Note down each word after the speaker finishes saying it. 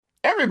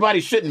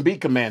everybody shouldn't be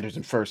commanders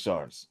and first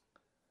sergeants.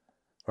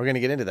 We're going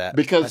to get into that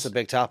because that's a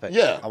big topic.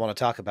 Yeah, I want to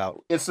talk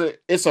about. It's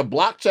a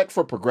block check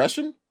for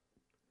progression,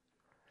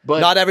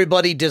 but not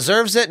everybody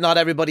deserves it. Not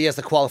everybody has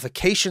the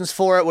qualifications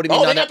for it. What do you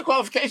mean? They got the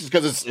qualifications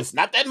because it's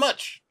not that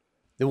much.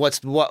 Then what?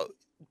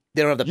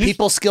 They don't have the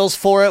people skills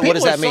for it. What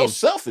does that mean?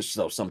 So selfish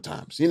though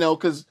sometimes,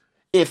 because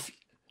if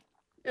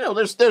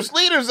there's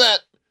leaders that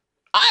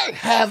I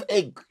have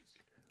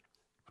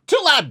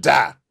till I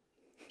die,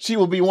 she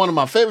will be one of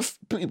my favorite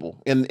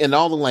people in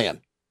all the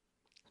land.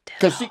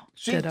 Because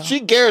she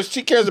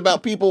cares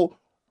about people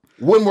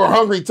when we're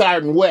hungry,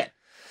 tired, and wet.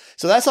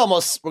 So that's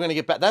almost we're gonna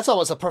get back. That's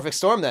almost a perfect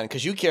storm then,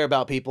 because you care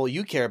about people.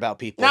 You care about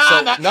people.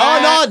 No,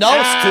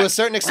 to a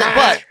certain extent,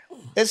 but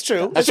it's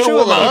true. I should have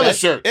worn my other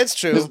shirt. It's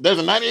true. There's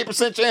a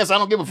 98% chance I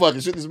don't give a fuck.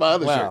 This is my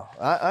other shirt.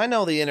 I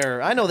know the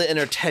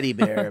inner teddy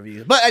bear of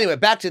you. But anyway,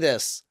 back to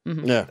this.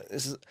 Mm-hmm. Yeah.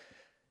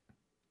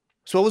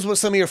 So what was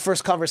some of your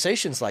first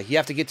conversations like? You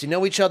have to get to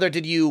know each other.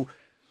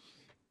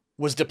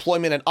 Was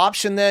deployment an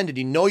option then? Did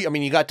you know?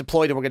 You got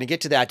deployed, and we're going to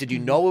get to that. Did you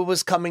know it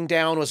was coming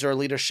down? Was there a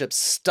leadership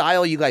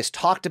style you guys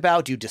talked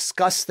about? Do you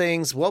discuss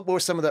things? What were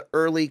some of the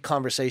early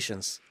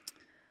conversations?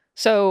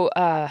 So,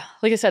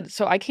 like I said,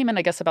 I came in,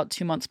 I guess, about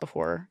 2 months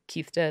before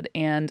Keith did,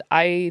 and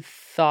I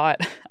thought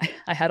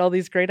I had all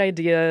these great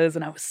ideas,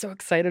 and I was so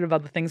excited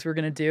about the things we were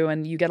going to do.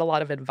 And you get a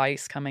lot of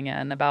advice coming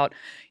in about,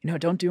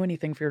 don't do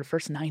anything for your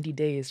first 90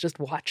 days. Just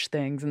watch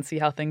things and see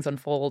how things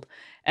unfold.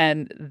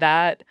 And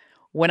that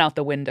went out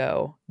the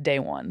window day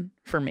one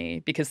for me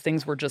because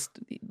things were just,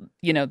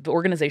 the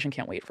organization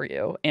can't wait for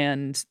you.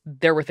 And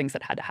there were things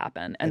that had to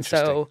happen. And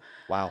so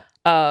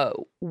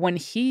when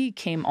he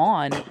came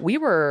on, we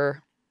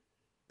were,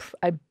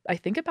 I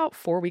think about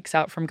 4 weeks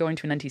out from going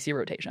to an NTC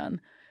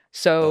rotation.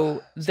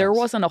 So there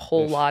wasn't a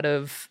whole lot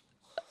of,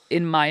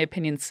 in my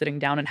opinion, sitting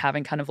down and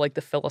having kind of like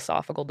the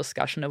philosophical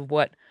discussion of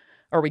what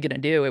are we going to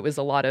do? It was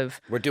a lot of,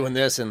 we're doing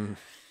this and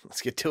let's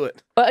get to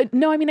it. But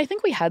no, I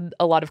think we had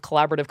a lot of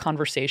collaborative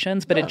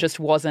conversations, but it just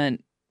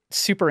wasn't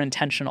super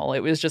intentional. It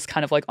was just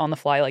kind of like on the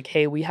fly, like,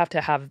 hey, we have to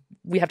have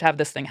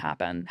this thing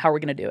happen. How are we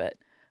going to do it?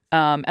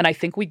 And I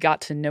think we got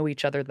to know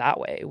each other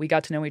that way. We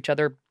got to know each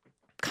other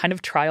kind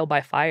of trial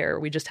by fire.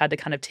 We just had to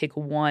kind of take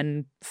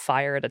one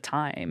fire at a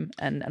time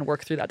and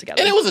work through that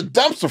together. And it was a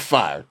dumpster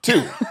fire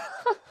too.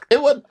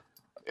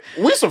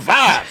 We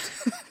survived.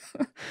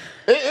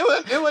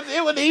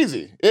 It was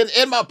easy.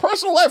 And my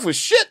personal life was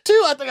shit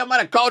too. I think I might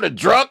have called it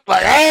drunk.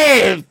 Like,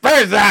 hey, it's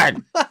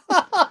Thursday.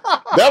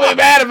 Don't be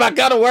mad if I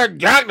come to work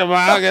drunk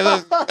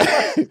tomorrow.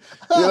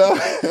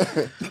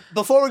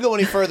 Before we go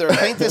any further,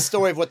 paint this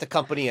story of what the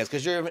company is,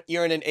 because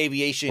you're in an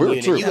aviation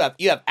unit. True.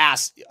 You have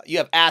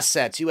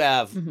assets. You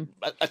have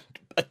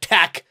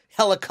attack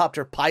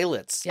helicopter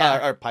pilots.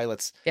 Or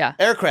pilots. Yeah.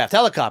 Aircraft,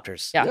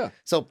 helicopters. Yeah.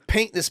 So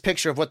paint this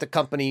picture of what the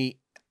company.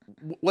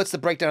 What's the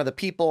breakdown of the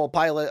people,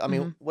 pilot?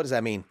 What does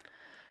that mean?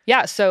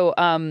 Yeah. So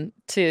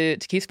to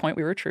Keith's point,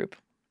 we were a troop.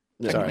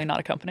 Yeah. Technically not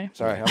a company. I'm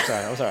sorry.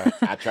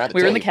 I tried to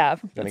We were in the you. cab.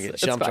 Going to get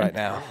jumped right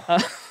now. How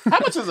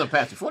much is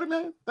Apache? 40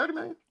 million? 30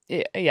 million?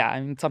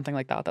 Yeah, something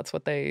like that. That's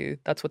what they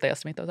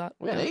estimate those at.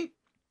 We had 8?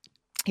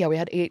 Yeah, we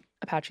had 8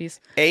 Apaches.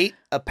 8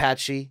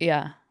 Apache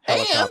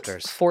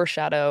helicopters. 4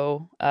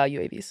 Shadow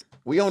UAVs.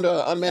 We owned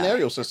unmanned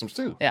aerial systems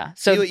too. Yeah.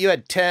 So you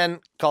had 10,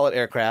 call it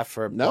aircraft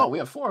for... No, we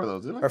have 4 of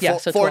those, didn't we? Or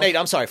 4 and 8.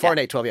 I'm sorry, 4 Yeah. and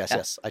 8, 12.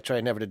 Yes. I try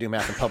never to do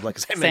math in public,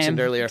 as I mentioned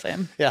earlier.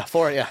 Same. Yeah,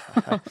 4, yeah.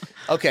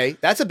 Okay,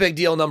 that's a big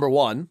deal, number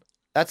one.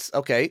 That's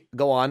okay.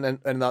 Go on,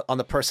 and on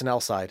the personnel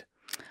side.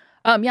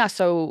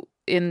 So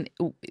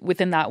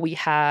within that, we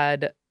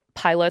had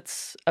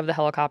pilots of the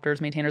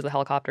helicopters, maintainers of the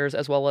helicopters,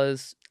 as well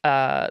as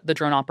the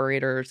drone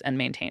operators and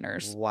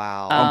maintainers.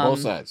 Wow. On both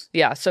sides.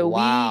 Yeah, so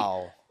we,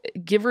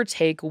 give or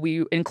take,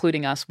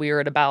 including us, we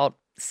were at about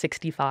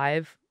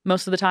 65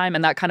 most of the time,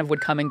 and that kind of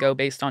would come and go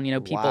based on,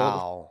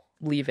 people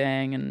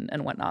leaving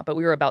and whatnot, but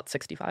we were about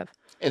 65.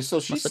 And so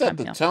she set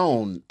the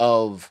tone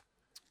of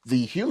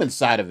the human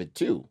side of it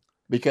too,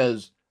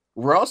 because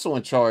we're also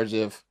in charge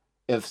if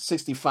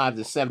 65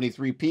 to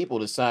 73 people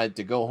decide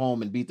to go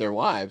home and beat their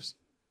wives,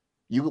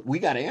 we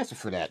got to answer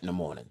for that in the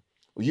morning.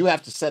 You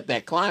have to set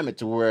that climate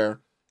to where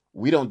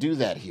we don't do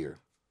that here.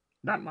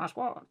 Not in my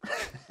squad.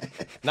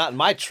 Not in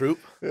my troop.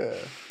 Yeah.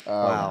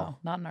 Wow.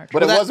 Not in our troop.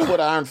 But it wasn't with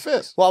Iron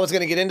Fist. Well, I was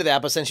going to get into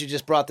that, but since you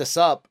just brought this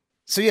up,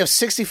 so you have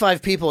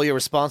 65 people you're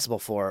responsible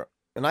for.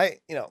 And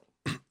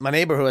my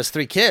neighbor who has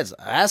 3 kids,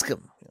 I ask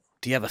him,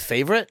 do you have a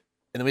favorite?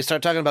 And then we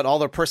start talking about all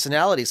their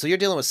personalities. So you're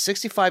dealing with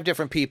 65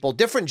 different people,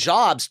 different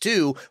jobs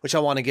too, which I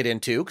want to get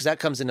into because that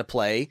comes into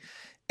play.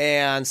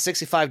 And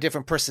 65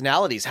 different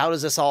personalities. How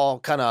does this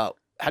all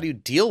how do you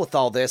deal with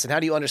all this? And how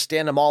do you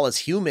understand them all as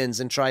humans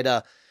and try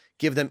to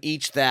give them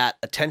each that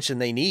attention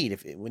they need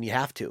when you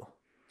have to?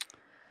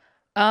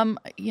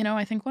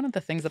 I think one of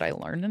the things that I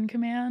learned in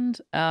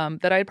command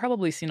that I'd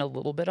probably seen a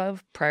little bit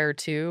of prior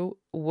to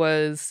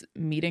was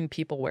meeting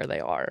people where they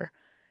are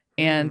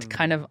and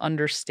kind of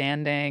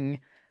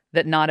understanding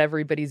that not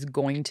everybody's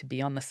going to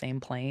be on the same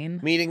plane.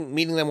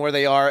 Meeting them where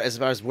they are, as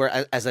far as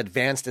where as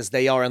advanced as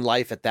they are in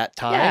life at that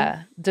time.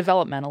 Yeah,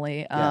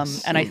 developmentally.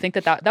 Yes. And I think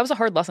that was a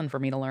hard lesson for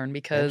me to learn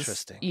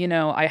because,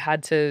 I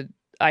had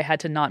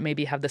to not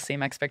maybe have the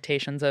same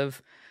expectations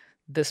of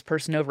this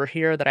person over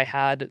here that I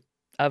had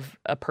of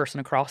a person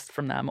across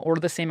from them, or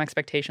the same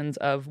expectations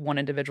of one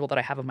individual that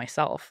I have of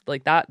myself.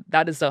 Like that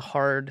is a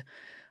hard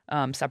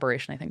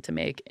separation, I think, to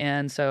make.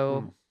 And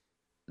so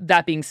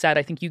that being said,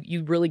 I think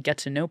you really get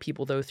to know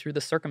people, though, through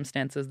the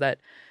circumstances that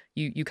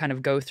you kind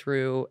of go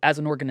through as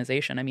an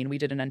organization. I mean, we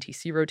did an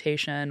NTC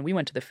rotation. We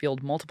went to the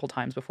field multiple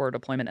times before a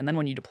deployment. And then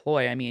when you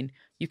deploy, I mean,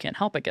 you can't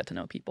help but get to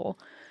know people.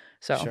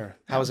 So, sure.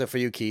 How was it for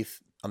you,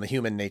 Keith, on the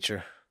human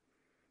nature?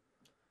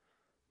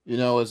 It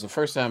was the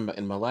first time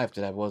in my life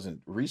that I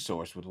wasn't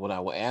resourced with what I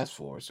would ask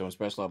for. So in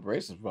special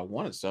operations, if I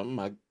wanted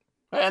something,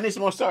 I need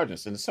some more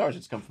sergeants, and the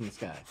sergeants come from the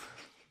sky.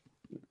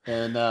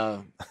 And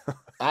I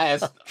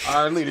asked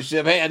our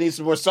leadership, "Hey, I need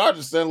some more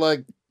sergeants." They're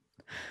like,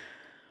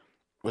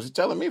 "What's he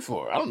telling me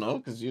for?" I don't know,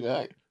 because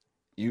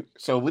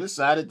So we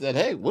decided that,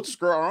 hey, we'll just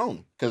grow our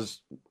own,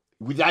 because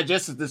we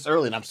digested this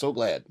early, and I'm so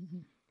glad.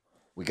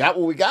 We got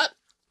what we got.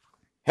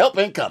 Help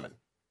ain't coming.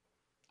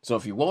 So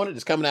if you want it,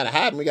 it's coming out of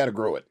hiding. We got to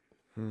grow it.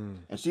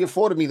 And she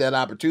afforded me that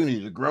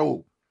opportunity to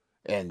grow,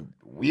 and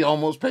we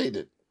almost paid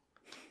it.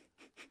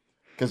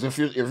 Because if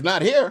you're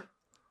not here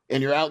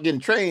and you're out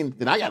getting trained,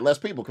 then I got less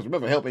people, because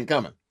remember, help ain't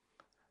coming.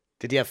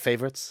 Did you have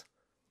favorites?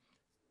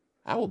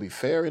 I will be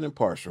fair and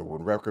impartial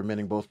when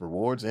recommending both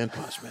rewards and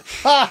punishment.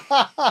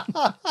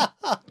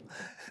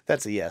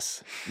 That's a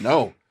yes.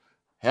 No.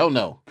 Hell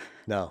no.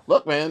 No.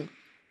 Look, man,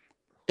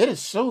 it is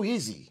so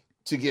easy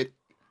to get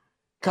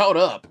caught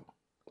up.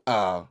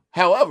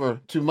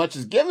 However, too much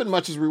is given,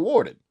 much is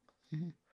rewarded.